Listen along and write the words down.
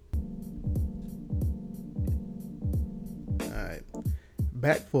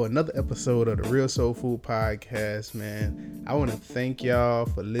back for another episode of the Real Soul Food Podcast, man. I want to thank y'all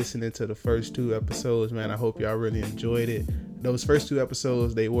for listening to the first two episodes, man. I hope y'all really enjoyed it. Those first two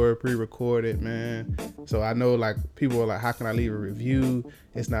episodes, they were pre-recorded, man. So I know, like, people are like, how can I leave a review?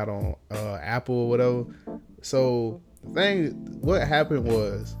 It's not on Apple or whatever. So what happened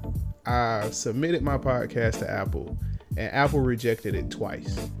was I submitted my podcast to Apple, and Apple rejected it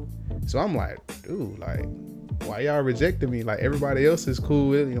twice. So I'm like, dude, like, why y'all rejecting me? Like, everybody else is cool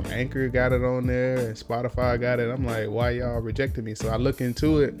with it. Anchor got it on there and Spotify got it. I'm like, why y'all rejecting me? So I look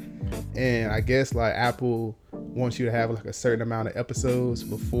into it, and I guess like Apple wants you to have like a certain amount of episodes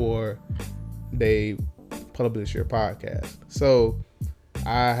before they publish your podcast. So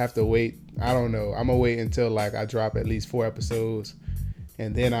I have to wait. I don't know. I'm gonna wait until like I drop at least 4 episodes,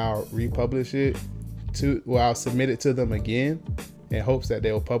 and then I'll republish it I'll submit it to them again in hopes that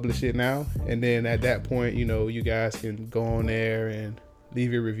they'll publish it now. And then at that point, you guys can go on there and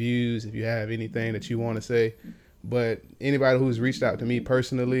leave your reviews if you have anything that you want to say. But anybody who's reached out to me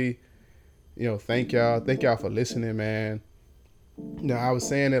personally, thank y'all. Thank y'all for listening, man. I was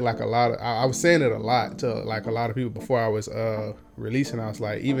saying it I was saying it a lot to like a lot of people before I was releasing. I was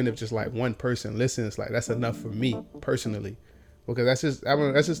like, even if just like one person listens, like that's enough for me personally, because that's just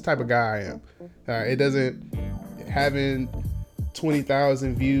the type of guy I am. It doesn't having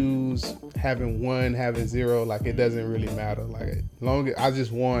 20,000 views, having 1, having 0, like it doesn't really matter. Like, long as I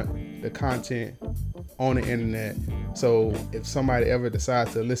just want the content on the internet. So if somebody ever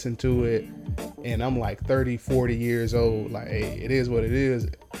decides to listen to it and I'm like 30, 40 years old, like, hey, it is what it is.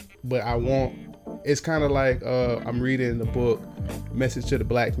 But it's kind of like I'm reading the book Message to the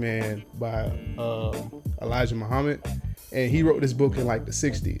Black Man by Elijah Muhammad, and he wrote this book in like the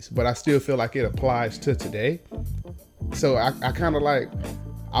 60s, but I still feel like it applies to today. So I kind of like,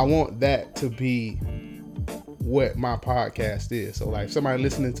 I want that to be what my podcast is. So like somebody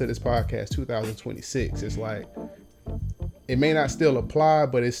listening to this podcast 2026, it's like, it may not still apply,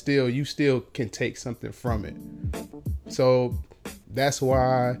 but it's still, you still can take something from it. So that's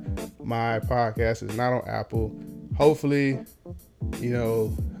why my podcast is not on Apple. Hopefully,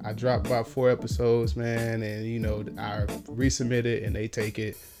 I drop about 4 episodes, man, and I resubmit it and they take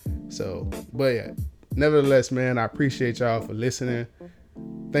it. So, but yeah, nevertheless, man, I appreciate y'all for listening.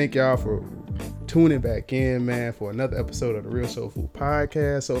 Thank y'all for tuning back in, man, for another episode of the Real Soul Food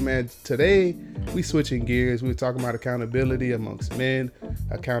Podcast. So, man, today we switching gears. We're talking about accountability amongst men,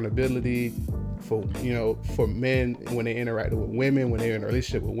 accountability for men when they interact with women, when they're in a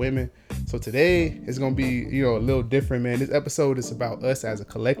relationship with women. So today is going to be, a little different, man. This episode is about us as a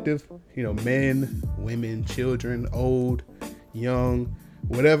collective, men, women, children, old, young,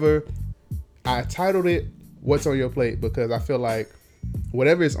 whatever. I titled it What's on Your Plate because I feel like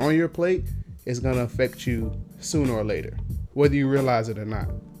whatever is on your plate is going to affect you sooner or later, whether you realize it or not.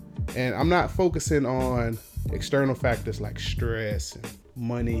 And I'm not focusing on external factors like stress and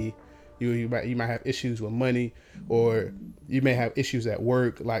money. You might have issues with money, or you may have issues at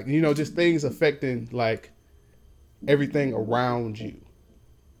work, like, just things affecting like everything around you.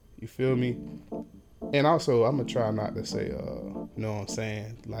 You feel me? And also, I'm gonna try not to say,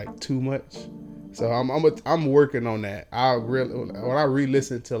 like too much. So I'm working on that. When I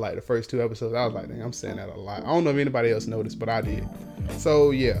re-listened to like the first 2 episodes, I was like, dang, I'm saying that a lot. I don't know if anybody else noticed, but I did. So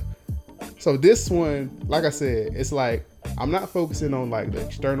yeah. So this one, like I said, it's like I'm not focusing on like the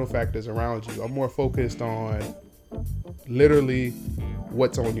external factors around you. I'm more focused on literally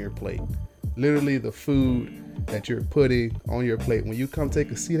what's on your plate. Literally the food that you're putting on your plate. When you come take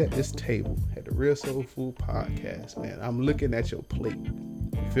a seat at this table at the Real Soul Food Podcast, man, I'm looking at your plate.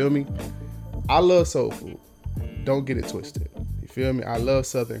 You feel me? I love soul food. Don't get it twisted. You feel me? I love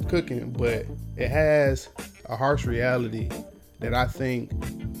Southern cooking, but it has a harsh reality that I think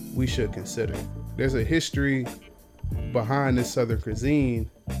we should consider. There's a history behind this Southern cuisine,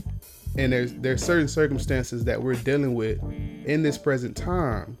 and there's certain circumstances that we're dealing with in this present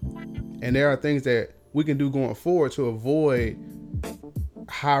time, and there are things that we can do going forward to avoid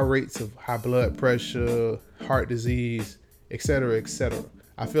high rates of high blood pressure, heart disease, etc., etc.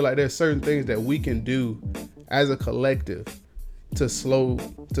 I feel like there's certain things that we can do as a collective to slow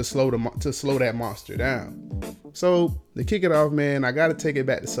that monster down. So to kick it off, man, I gotta take it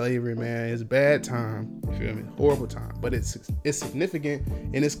back to slavery, man. It's a bad time, you feel me? Horrible time, but it's significant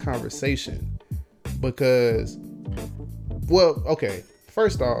in this conversation because, well, okay,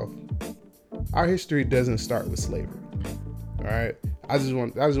 first off, our history doesn't start with slavery. All right, I just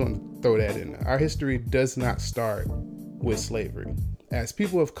want to throw that in there. Our history does not start with slavery. As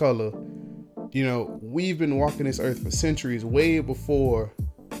people of color, we've been walking this earth for centuries, way before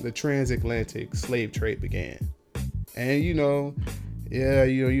the transatlantic slave trade began. And yeah,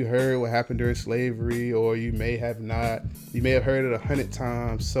 you heard what happened during slavery, or you may have not. You may have heard it 100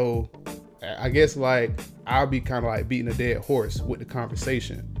 times. So I guess like I'll be kind of like beating a dead horse with the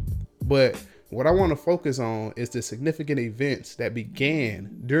conversation. But what I want to focus on is the significant events that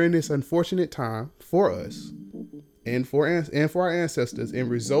began during this unfortunate time for us and for our ancestors, and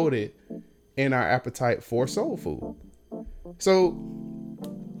resulted in our appetite for soul food. So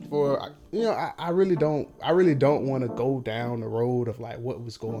I really don't want to go down the road of like what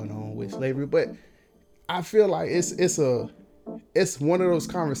was going on with slavery, but I feel like it's one of those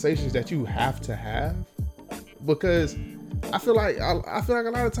conversations that you have to have, because I feel like a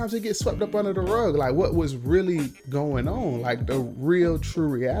lot of times it gets swept up under the rug, like what was really going on, like the real true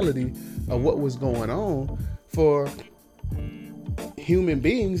reality of what was going on for human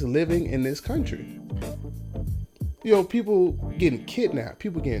beings living in this country. People getting kidnapped,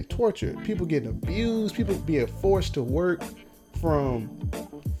 people getting tortured, people getting abused, people being forced to work from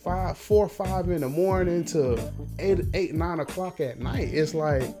 4 or 5 in the morning to 8, 9 o'clock at night. It's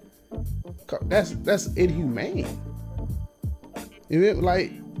like, that's inhumane.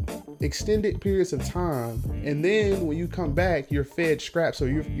 Like extended periods of time, and then when you come back, you're fed scraps, or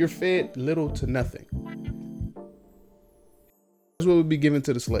you're fed little to nothing. That's what would be given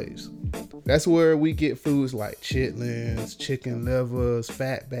to the slaves. That's where we get foods like chitlins, chicken livers,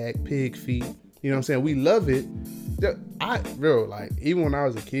 fatback, pig feet. You know what I'm saying? We love it. Even when I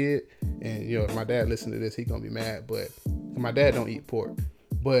was a kid, and if my dad listened to this, he gonna be mad, but my dad don't eat pork.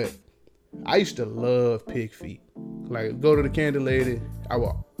 But I used to love pig feet. Like, go to the candy lady, I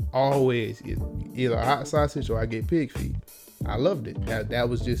will always get either a hot sausage or I get pig feet. I loved it. That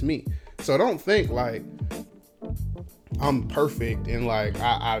was just me. So don't think like I'm perfect and like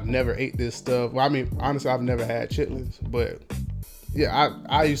I never ate this stuff. Well, I mean, honestly, I've never had chitlins, but yeah,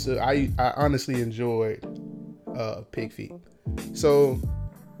 I honestly enjoyed pig feet. So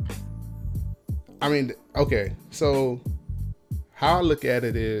I mean, okay, so how I look at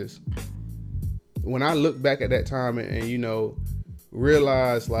it is, when I look back at that time and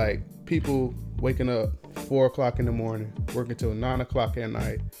realize like people waking up 4 o'clock in the morning, working till 9 o'clock at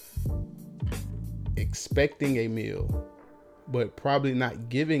night, expecting a meal, but probably not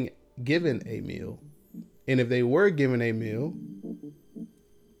given a meal. And if they were given a meal,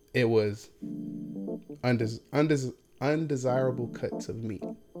 it was undesirable cuts of meat,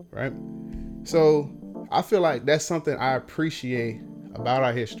 right? So I feel like that's something I appreciate about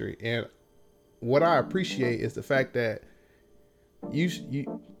our history. And what I appreciate is the fact that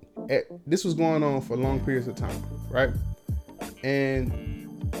this was going on for long periods of time, right?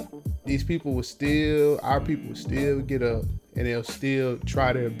 And these people our people would still get up and they'll still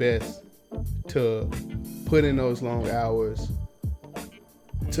try their best to put in those long hours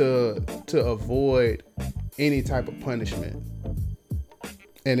to avoid any type of punishment.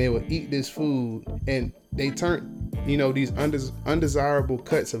 And they would eat this food, and they turn, these undesirable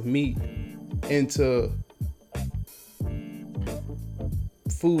cuts of meat into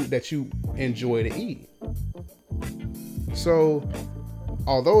food that you enjoy to eat. So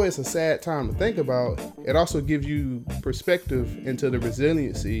although it's a sad time to think about, it also gives you perspective into the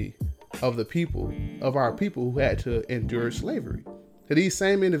resiliency of our people who had to endure slavery. So these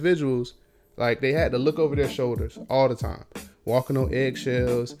same individuals, like, they had to look over their shoulders all the time, walking on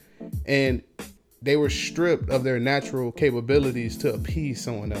eggshells, and they were stripped of their natural capabilities to appease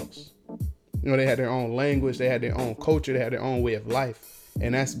someone else. They had their own language, they had their own culture, they had their own way of life.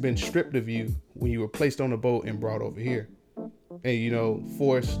 And that's been stripped of you when you were placed on a boat and brought over here. And,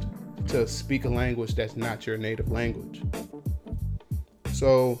 forced to speak a language that's not your native language.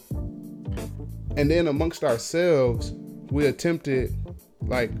 So, and then amongst ourselves, we attempted,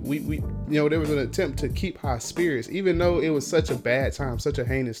 like, there was an attempt to keep high spirits, even though it was such a bad time, such a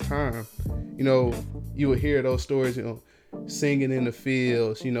heinous time. You would hear those stories, singing in the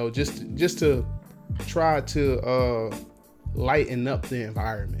fields, just to try to lighten up the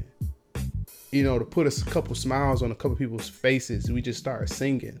environment, to put a couple smiles on a couple people's faces. We just started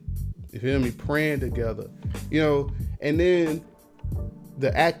singing, you feel me, praying together, and then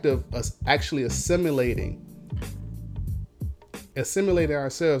the act of us actually assimilating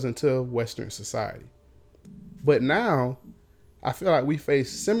ourselves into Western society. But now I feel like we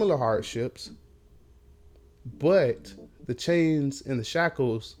face similar hardships, but the chains and the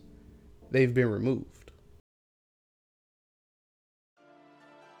shackles, they've been removed.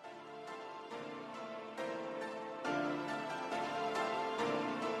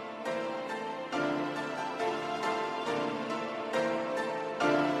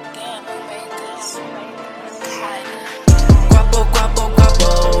 Guapo,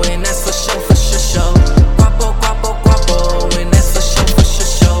 and that's for sure, and that's for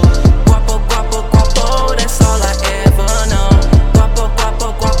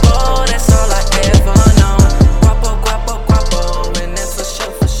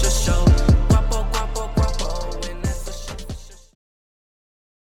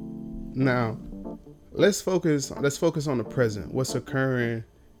Now, let's focus on the present. What's occurring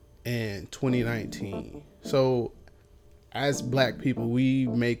in 2019? So, as Black people,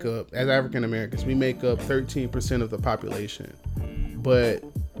 as African Americans, we make up 13% of the population. But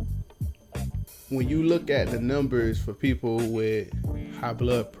when you look at the numbers for people with high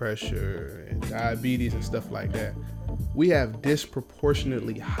blood pressure and diabetes and stuff like that, we have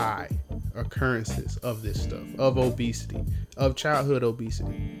disproportionately high occurrences of this stuff, of obesity, of childhood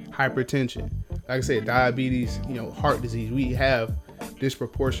obesity, hypertension, like I said, diabetes, heart disease. We have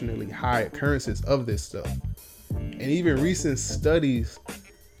disproportionately high occurrences of this stuff. And even recent studies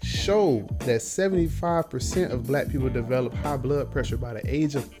show that 75% of Black people develop high blood pressure by the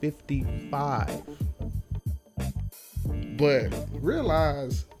age of 55. But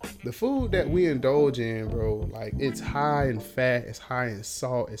realize the food that we indulge in, bro, like, it's high in fat, it's high in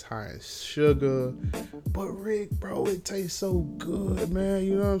salt, it's high in sugar. But Rick, bro, it tastes so good, man.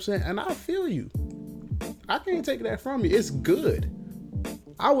 You know what I'm saying? And I feel you. I can't take that from you. It's good.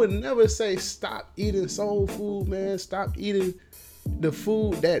 I would never say stop eating soul food, man. Stop eating the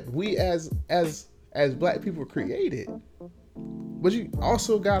food that we as Black people created. But you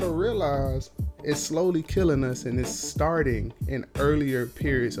also gotta realize it's slowly killing us, and it's starting in earlier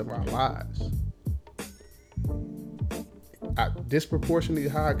periods of our lives. Disproportionately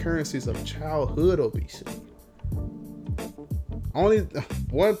high occurrences of childhood obesity. Only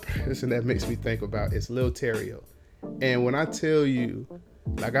one person that makes me think about is Lil Terrio. And when I tell you,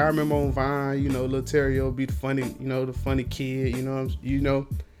 like, I remember on Vine, Lil Terrio be the funny kid,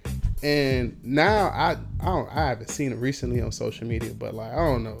 and now I haven't seen him recently on social media, but like, I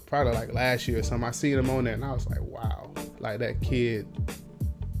don't know, probably like last year or something, I seen him on there and I was like, wow, like, that kid,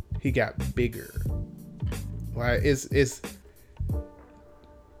 he got bigger. Like,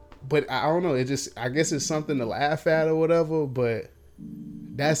 but I don't know, I guess it's something to laugh at or whatever, but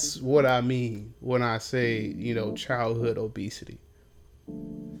that's what I mean when I say, childhood obesity.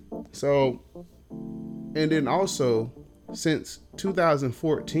 So, and then also, since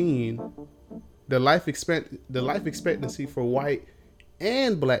 2014, the life expectancy for white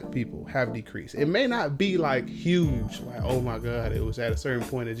and Black people have decreased. It may not be like huge, like, oh my God, it was at a certain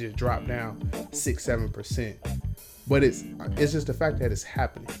point it just dropped down 6-7%. But it's just the fact that it's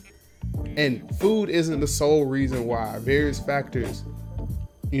happening. And food isn't the sole reason why. Various factors,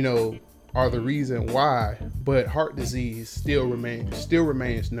 are the reason why, but heart disease still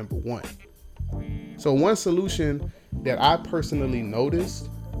remains number one. So one solution that I personally noticed,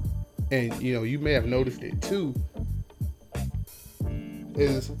 and you may have noticed it too,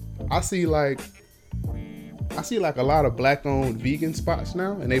 is I see like a lot of Black-owned vegan spots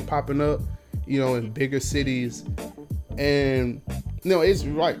now, and they popping up, in bigger cities. And it's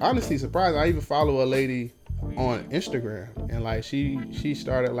like, honestly surprising. I even follow a lady on Instagram, and like she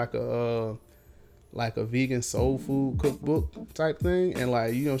started like a vegan soul food cookbook type thing, and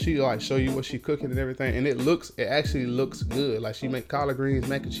like, she like show you what she cooking and everything, and it actually looks good. Like, she make collard greens,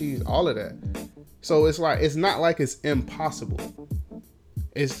 mac and cheese, all of that. So it's like, it's not like it's impossible.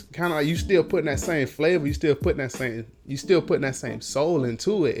 It's kind of like you still putting that same flavor, you still putting that same soul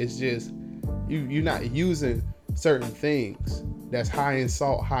into it. It's just you're not using certain things that's high in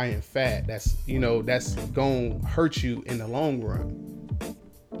salt, high in fat, that's gonna hurt you in the long run.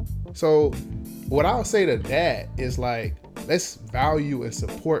 So what I'll say to that is, like, let's value and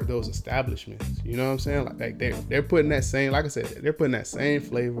support those establishments. You know what I'm saying? Like they're putting that same, like I said, they're putting that same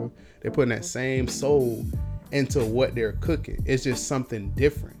flavor, they're putting that same soul into what they're cooking. It's just something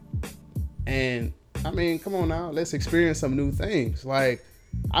different. And I mean, come on now, let's experience some new things. Like,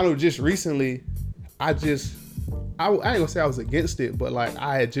 I know just recently, I ain't gonna say I was against it, but like,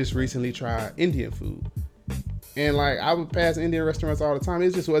 I had just recently tried Indian food. And like, I would pass Indian restaurants all the time.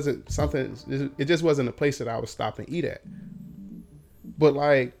 It just wasn't a place that I would stop and eat at. But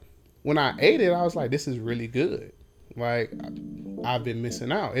like, when I ate it, I was like, this is really good. Like, I've been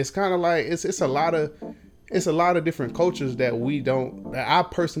missing out. It's kind of like, it's a lot of different cultures that I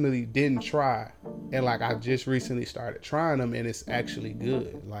personally didn't try. And like, I just recently started trying them, and it's actually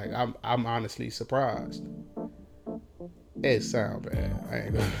good. Like, I'm honestly surprised. It sound bad. I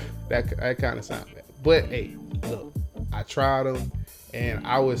ain't gonna, that kind of sound bad. But hey, look, I tried them, and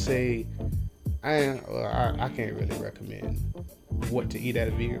I would say I can't really recommend what to eat at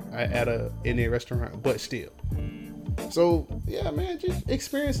a Indian restaurant, but still. So yeah, man, just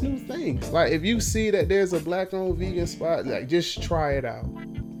experience new things. Like, if you see that there's a Black-owned vegan spot, like, just try it out.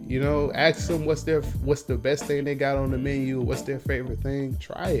 Ask them what's the best thing they got on the menu, what's their favorite thing.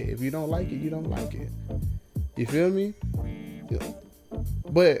 Try it. If you don't like it, you don't like it. You feel me? Yeah.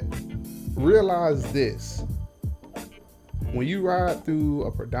 But realize this: when you ride through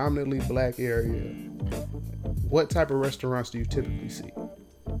a predominantly black area, what type of restaurants do you typically see?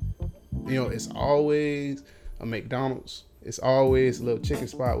 It's always a McDonald's. It's always a little chicken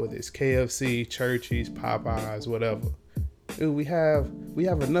spot, whether it's KFC, Churchy's, Popeyes, whatever. Dude, we have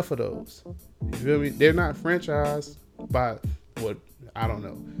enough of those. You feel me? They're not franchised by what, I don't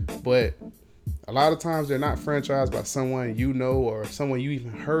know, but a lot of times they're not franchised by someone you know or someone you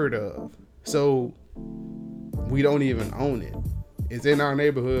even heard of. So we don't even own it. It's in our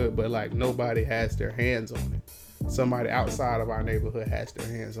neighborhood, but like nobody has their hands on it. Somebody outside of our neighborhood has their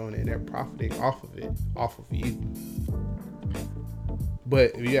hands on it and they're profiting off of it, off of you.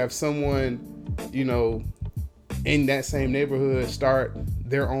 But if you have someone, in that same neighborhood start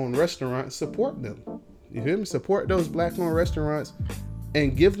their own restaurant, support them. You feel me? Support those black-owned restaurants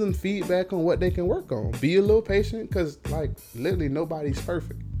and give them feedback on what they can work on. Be a little patient, because like literally nobody's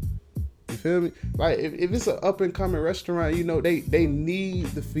perfect. You feel me? Like if it's an up-and-coming restaurant, they need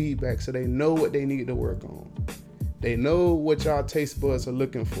the feedback so they know what they need to work on. They know what y'all taste buds are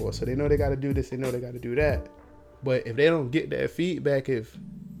looking for, so they know they got to do this, they know they got to do that. But if they don't get that feedback, if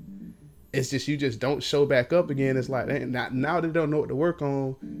it's just you just don't show back up again, it's like now they don't know what to work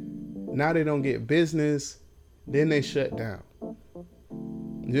on. Now they don't get business, then they shut down.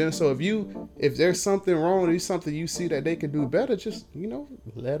 So if there's something wrong, there's something you see that they can do better, just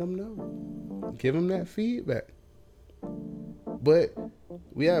let them know, give them that feedback. But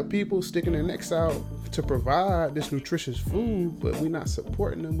we have people sticking their necks out to provide this nutritious food, but we're not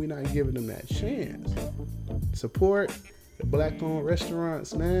supporting them. We're not giving them that chance. Support the black-owned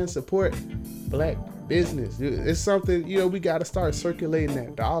restaurants, man. Support black business. It's something, we got to start circulating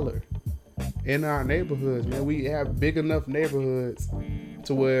that dollar in our neighborhoods, man. We have big enough neighborhoods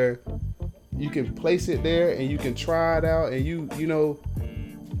to where you can place it there and you can try it out and you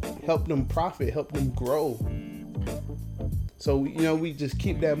help them profit, help them grow. So, we just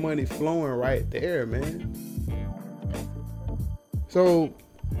keep that money flowing right there, man. So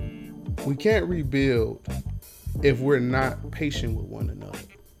we can't rebuild if we're not patient with one another.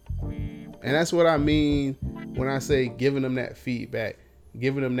 And that's what I mean when I say giving them that feedback,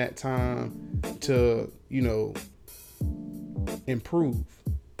 giving them that time to, improve.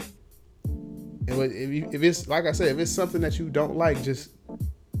 And if it's, like I said, if it's something that you don't like, just,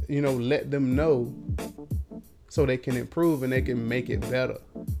 let them know so they can improve and they can make it better.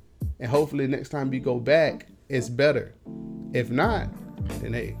 And hopefully next time you go back, it's better. If not,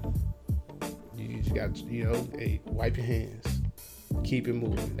 then hey, you just got, hey, wipe your hands, keep it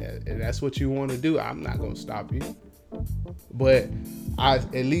moving. And that's what you want to do. I'm not going to stop you, but I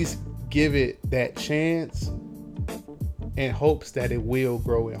at least give it that chance in hopes that it will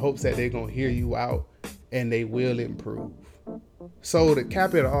grow, in hopes that they're going to hear you out and they will improve. So to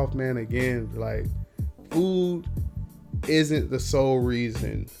cap it off, man, again, like, food isn't the sole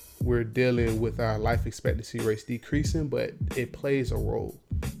reason we're dealing with our life expectancy rates decreasing, but it plays a role.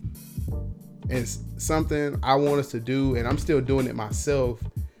 And something I want us to do, and I'm still doing it myself,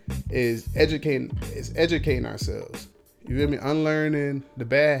 is educating ourselves. You feel me? Unlearning the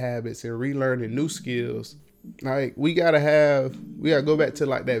bad habits and relearning new skills. Like we gotta go back to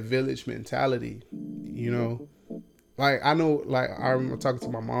like that village mentality, Like I know, like I remember talking to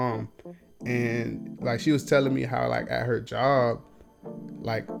my mom, and like she was telling me how like at her job,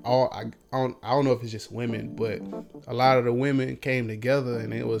 like I don't know if it's just women, but a lot of the women came together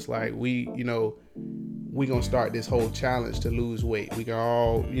and it was like we gonna start this whole challenge to lose weight. We can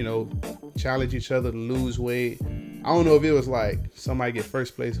all challenge each other to lose weight. I don't know if it was like somebody get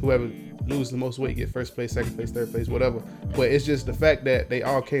first place, whoever lose the most weight get first place, second place, third place, whatever. But it's just the fact that they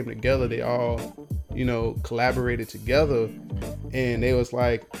all came together, they all collaborated together, and they was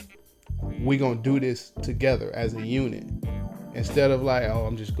like, we gonna do this together as a unit, instead of like,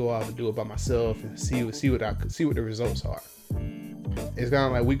 I'm just go out and do it by myself and see what the results are. It's kind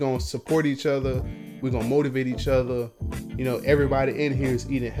of like we gonna support each other, we gonna motivate each other. Everybody in here is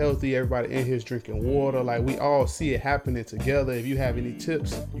eating healthy, everybody in here is drinking water. Like we all see it happening together. If you have any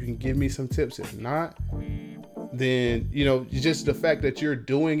tips, you can give me some tips. If not, then just the fact that you're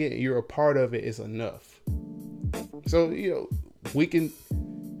doing it, you're a part of it, is enough. So we can,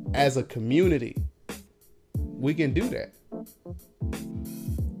 as a community, we can do that.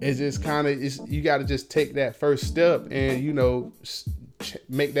 It's just you got to just take that first step and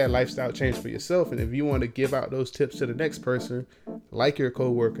make that lifestyle change for yourself. And if you want to give out those tips to the next person, like your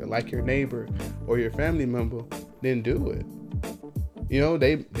coworker, like your neighbor or your family member, then do it.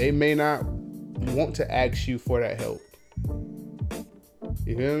 They may not want to ask you for that help.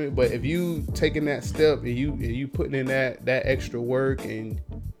 You feel me? But if you taking that step and you putting in that extra work and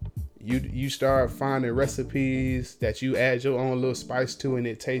You start finding recipes that you add your own little spice to, and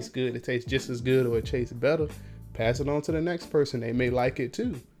it tastes good. It tastes just as good, or it tastes better. Pass it on to the next person. They may like it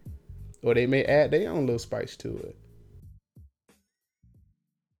too, or they may add their own little spice to it.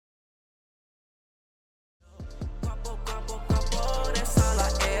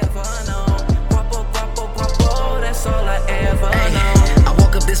 I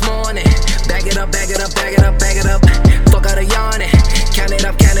woke up this morning, bag it up, bag it up, bag it up, bag it up. Fuck out of yawning, count it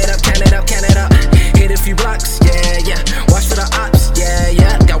up, count it up, count it up, count it up. Hit a few blocks, yeah, yeah. Watch for the ops, yeah,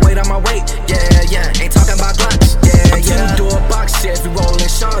 yeah. Got weight on my weight, yeah, yeah. Ain't talking about blocks, yeah, yeah. Two-door box, yeah, we rolling.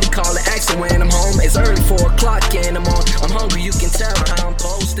 Shorty call it action when I'm home. It's early 4 o'clock in the morning. I'm hungry, you can tell how I'm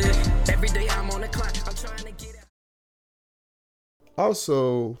posted. Every day I'm on the clock, I'm trying to get out.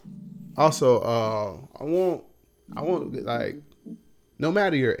 Also, I want like, no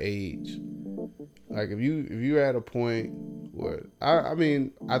matter your age, like if you're at a point where I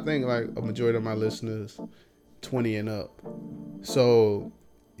mean, I think like a majority of my listeners 20 and up. So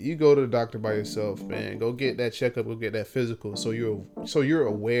you go to the doctor by yourself, man. Go get that checkup, go get that physical, so you're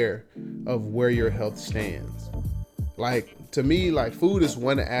aware of where your health stands. Like, to me, like, food is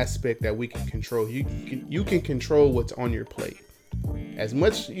one aspect that we can control. You can control what's on your plate. As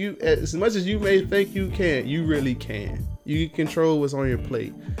much as you may think you can, you really can. You can control what's on your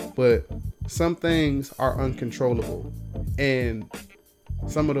plate, but some things are uncontrollable, and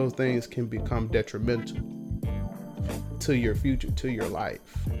some of those things can become detrimental to your future, to your life.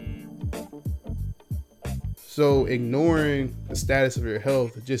 So ignoring the status of your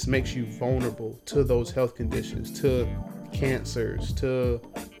health just makes you vulnerable to those health conditions, to cancers, to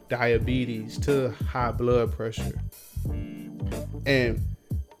diabetes, to high blood pressure. And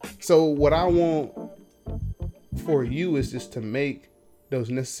so what I want for you is just to make those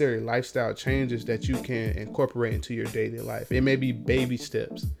necessary lifestyle changes that you can incorporate into your daily life. It may be baby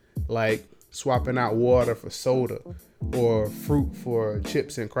steps, like swapping out water for soda or fruit for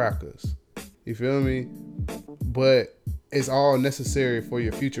chips and crackers. You feel me? But it's all necessary for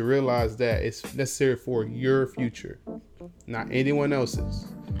your future. Realize that it's necessary for your future, not anyone else's.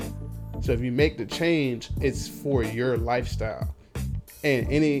 So if you make the change, it's for your lifestyle. And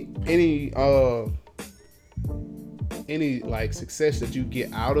any like success that you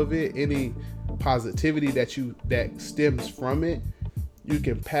get out of it, any positivity that stems from it, you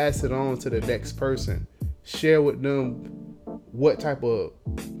can pass it on to the next person. Share with them the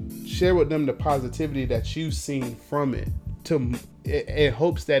positivity that you've seen from it, in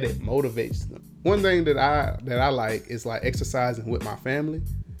hopes that it motivates them. One thing that I like is like exercising with my family.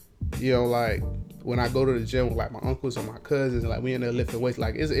 You know, like when I go to the gym with like my uncles or my cousins, like we end up lifting weights,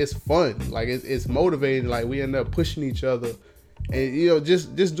 like it's fun, like it's motivating, like we end up pushing each other, and you know,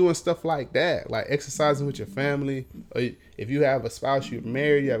 just doing stuff like that, like exercising with your family. Or if you have a spouse, you're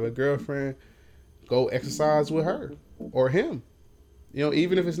married, you have a girlfriend, go exercise with her or him. You know,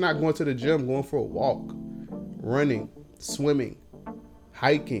 even if it's not going to the gym, going for a walk, running, swimming,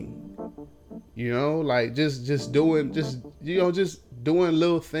 hiking. You know, like just doing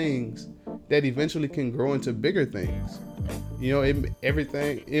little things that eventually can grow into bigger things. You know,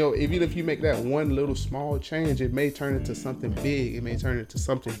 everything, you know, even if you make that one little small change, it may turn into something big. It may turn into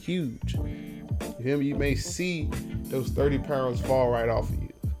something huge. You feel me? You may see those 30 pounds fall right off of you.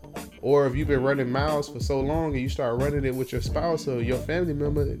 Or if you've been running miles for so long and you start running it with your spouse or your family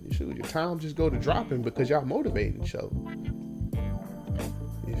member, your time just go to dropping because y'all motivating each other.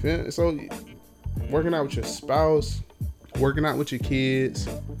 You feel me? So working out with your spouse, working out with your kids,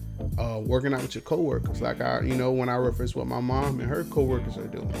 working out with your coworkers. Like when I reference what my mom and her coworkers are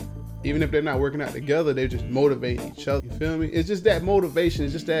doing. Even if they're not working out together, they're just motivating each other. You feel me? It's just that motivation.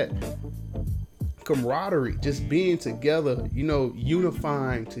 It's just that camaraderie, just being together, you know,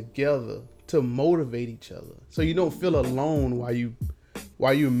 unifying together to motivate each other. So you don't feel alone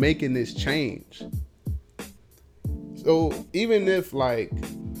while you're making this change. So even if like,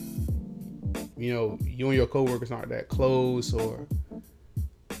 you know, you and your coworkers aren't that close, or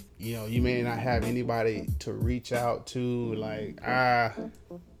you know, you may not have anybody to reach out to, like,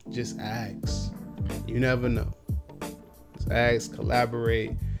 just ask. You never know. Just ask,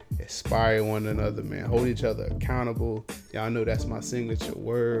 collaborate, inspire one another, man. Hold each other accountable. Y'all know that's my signature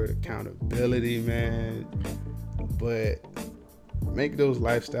word, accountability, man. But make those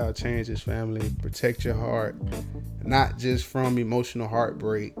lifestyle changes, family. Protect your heart, not just from emotional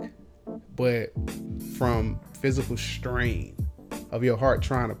heartbreak, but from physical strain of your heart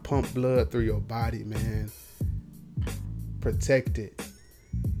trying to pump blood through your body, man. Protect it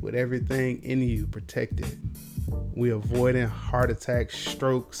with everything in you. Protect it. We avoiding heart attacks,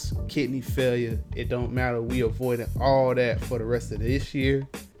 strokes, kidney failure. It don't matter. We avoiding all that for the rest of this year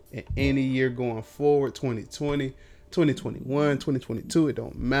in any year going forward, 2020, 2021, 2022, it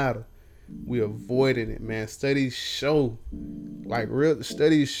don't matter. We avoided it, man. Studies show, man,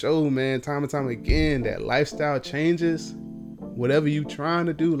 time and time again, that lifestyle changes, whatever you trying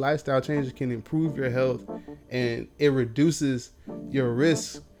to do, lifestyle changes can improve your health, and it reduces your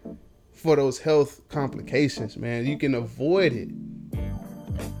risk for those health complications, man. You can avoid it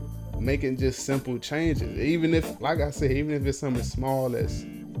making just simple changes. Even if, like I said, even if it's something small as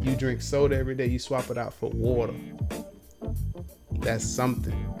you drink soda every day, you swap it out for water. That's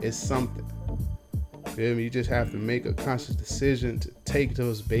something. It's something. You just have to make a conscious decision to take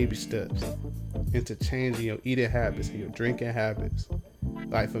those baby steps into changing your eating habits and your drinking habits.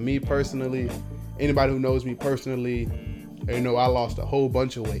 Like for me personally, anybody who knows me personally, they know I lost a whole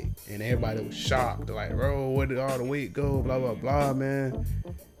bunch of weight, and everybody was shocked. They're like, bro, where did all the weight go? Blah, blah, blah, man.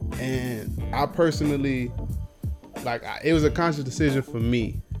 And I personally, it was a conscious decision for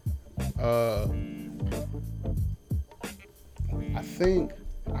me. I think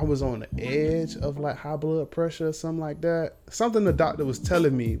I was on the edge of like high blood pressure or something like that. Something the doctor was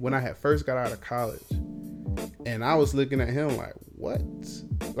telling me when I had first got out of college. And I was looking at him like, what?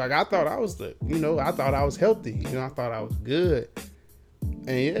 Like I thought I was I thought I was healthy. I thought I was good.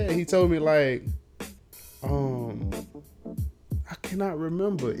 And yeah, he told me like, I cannot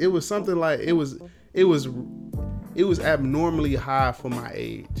remember. It was something like it was abnormally high for my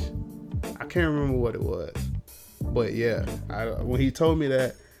age. I can't remember what it was. But yeah, when he told me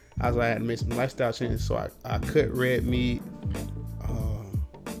that, I was like, I had to make some lifestyle changes. So I cut red meat.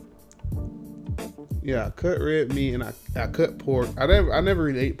 I cut red meat and I cut pork. I never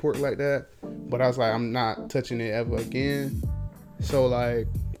really ate pork like that, but I was like, I'm not touching it ever again. So like,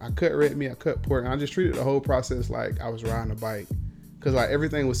 I cut red meat, I cut pork, and I just treated the whole process like I was riding a bike, because like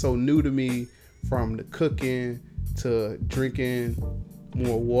everything was so new to me, from the cooking to drinking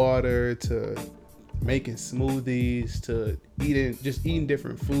more water to making smoothies to eating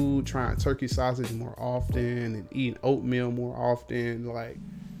different food, trying turkey sausage more often and eating oatmeal more often. Like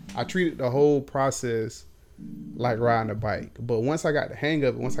I treated the whole process like riding a bike. But once I got the hang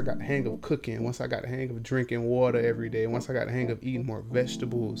of it, once I got the hang of cooking, once I got the hang of drinking water every day, once I got the hang of eating more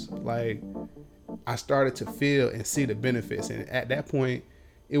vegetables, like I started to feel and see the benefits. And at that point,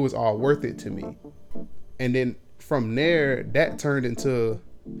 it was all worth it to me. And then from there, that turned into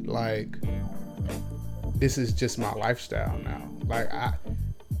like, this is just my lifestyle now.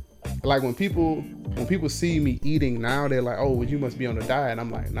 Like when people see me eating now, they're like, oh, well, you must be on a diet.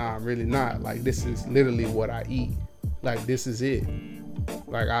 I'm like, nah, I'm really not. Like, this is literally what I eat. Like, this is it.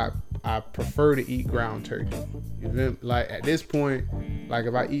 Like, I prefer to eat ground turkey. Like, at this point, like,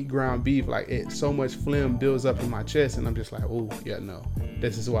 if I eat ground beef, like, so much phlegm builds up in my chest, and I'm just like, oh, yeah, no.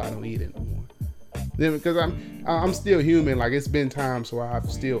 This is why I don't eat it no more. Then, because I'm still human. Like, it's been times where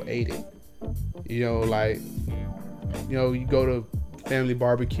I've still ate it. You go to family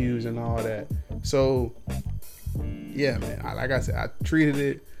barbecues and all that. So yeah, man, like I said, I treated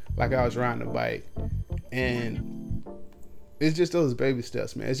it like I was riding a bike. And it's just those baby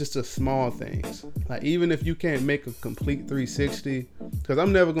steps, man. It's just the small things. Like, even if you can't make a complete 360, because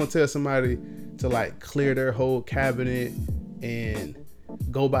I'm never gonna tell somebody to like clear their whole cabinet and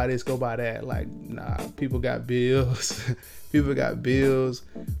go by this, go by that. Like, nah, people got bills. People got bills.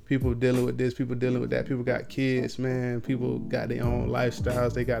 People dealing with this, people dealing with that. People got kids, man. People got their own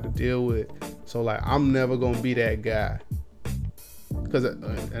lifestyles they got to deal with. So like, I'm never gonna be that guy. Because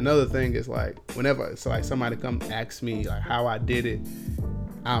another thing is like, whenever it's like somebody come ask me like how I did it,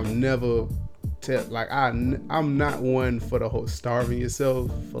 I'll never tell. Like, I'm not one for the whole starving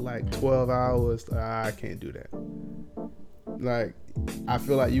yourself for like 12 hours. I can't do that. Like, I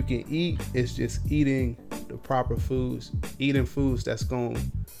feel like you can eat. It's just eating the proper foods, eating foods that's gonna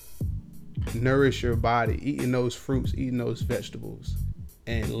nourish your body, eating those fruits, eating those vegetables,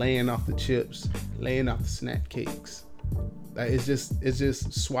 and laying off the chips, laying off the snack cakes. Like, it's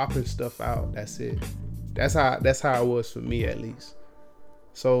just swapping stuff out. That's it. That's how it was for me, at least.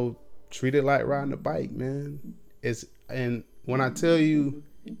 So treat it like riding a bike, man. And when I tell you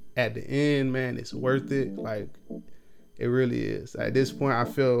at the end, man, it's worth it. Like, it really is. At this point, I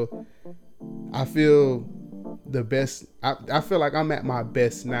feel the best. I feel like I'm at my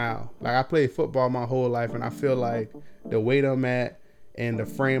best now. Like, I played football my whole life, and I feel like the weight I'm at and the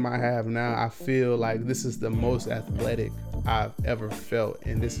frame I have now, I feel like this is the most athletic I've ever felt,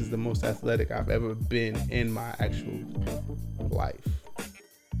 and this is the most athletic I've ever been in my actual life.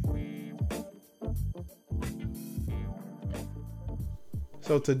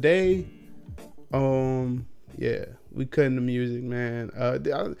 So today, we cutting the music, man.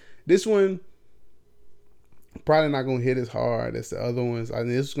 This one probably not gonna hit as hard as the other ones. I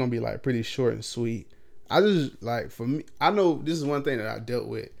mean, this is gonna be like pretty short and sweet. I just like, for me, I know this is one thing that I dealt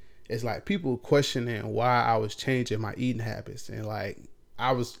with. It's like people questioning why I was changing my eating habits, and like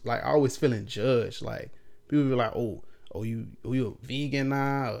I was like always feeling judged. Like people be like, "Oh, you a vegan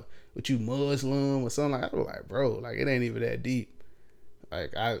now? Or what, you Muslim or something?" Like, I was like, bro, like it ain't even that deep.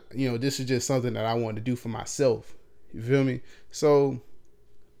 Like this is just something that I wanted to do for myself. You feel me? So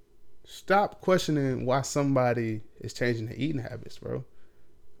stop questioning why somebody is changing their eating habits, bro.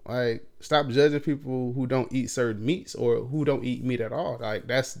 Like, stop judging people who don't eat certain meats or who don't eat meat at all. Like,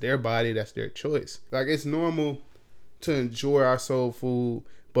 that's their body, that's their choice. Like, it's normal to enjoy our soul food,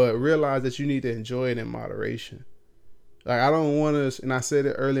 but realize that you need to enjoy it in moderation. Like, I don't want us, and I said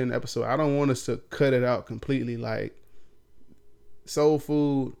it earlier in the episode, I don't want us to cut it out completely. Like, soul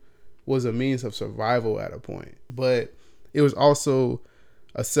food was a means of survival at a point, but it was also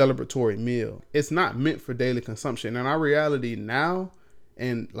a celebratory meal. It's not meant for daily consumption. And our reality now,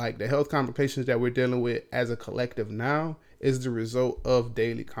 and like the health complications that we're dealing with as a collective now, is the result of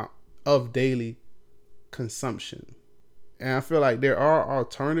daily consumption. And I feel like there are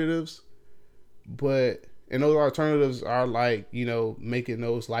alternatives, and those alternatives are like, making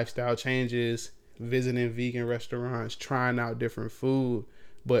those lifestyle changes, visiting vegan restaurants, trying out different food,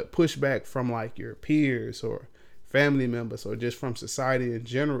 but pushback from like your peers or family members or just from society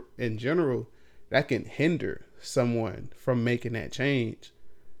in general, that can hinder someone from making that change.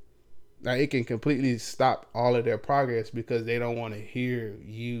 Like, it can completely stop all of their progress because they don't want to hear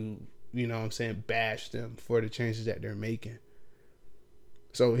you, bash them for the changes that they're making.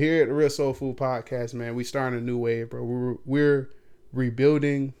 So here at the Real Soul Food Podcast, man, we starting a new wave, bro. We're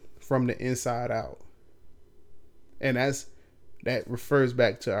rebuilding from the inside out. And that refers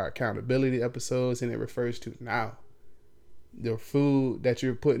back to our accountability episodes, and it refers to now. The food that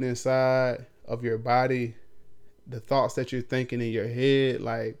you're putting inside of your body, the thoughts that you're thinking in your head,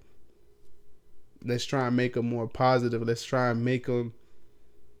 like, let's try and make them more positive. Let's try and make them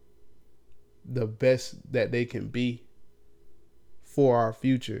the best that they can be for our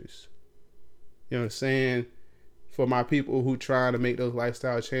futures. You know what I'm saying? For my people who try to make those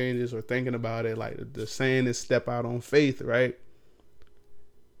lifestyle changes or thinking about it, like the saying is step out on faith, right?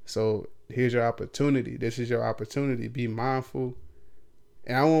 So here's your opportunity. This is your opportunity. Be mindful.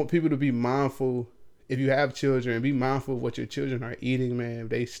 And I want people to be mindful. If you have children, be mindful of what your children are eating, man. If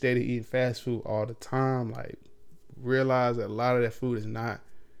they steady eating fast food all the time, like, realize that a lot of that food is not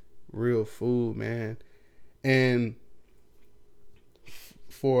real food, man. And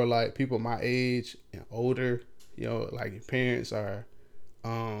for like people my age and older, like your parents are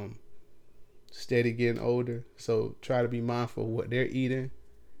steady getting older. So try to be mindful of what they're eating.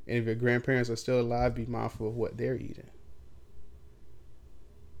 And if your grandparents are still alive, be mindful of what they're eating.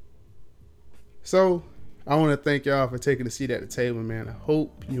 So I want to thank y'all for taking a seat at the table, man. I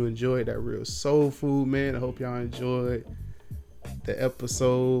hope you enjoyed that Real Soul Food, man. I hope y'all enjoyed the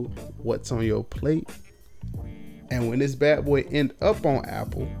episode, What's on Your Plate. And when this bad boy end up on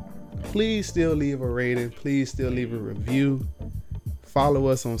Apple, please still leave a rating. Please still leave a review. Follow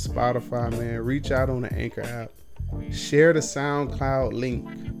us on Spotify, man. Reach out on the Anchor app. Share the SoundCloud link.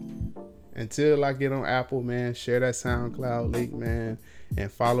 Until I get on Apple, man, share that SoundCloud link, man.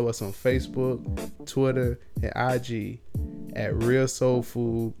 And follow us on Facebook, Twitter, and IG at Real Soul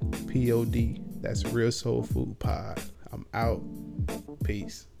Food Pod. That's Real Soul Food Pod. I'm out.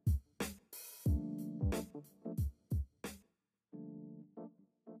 Peace.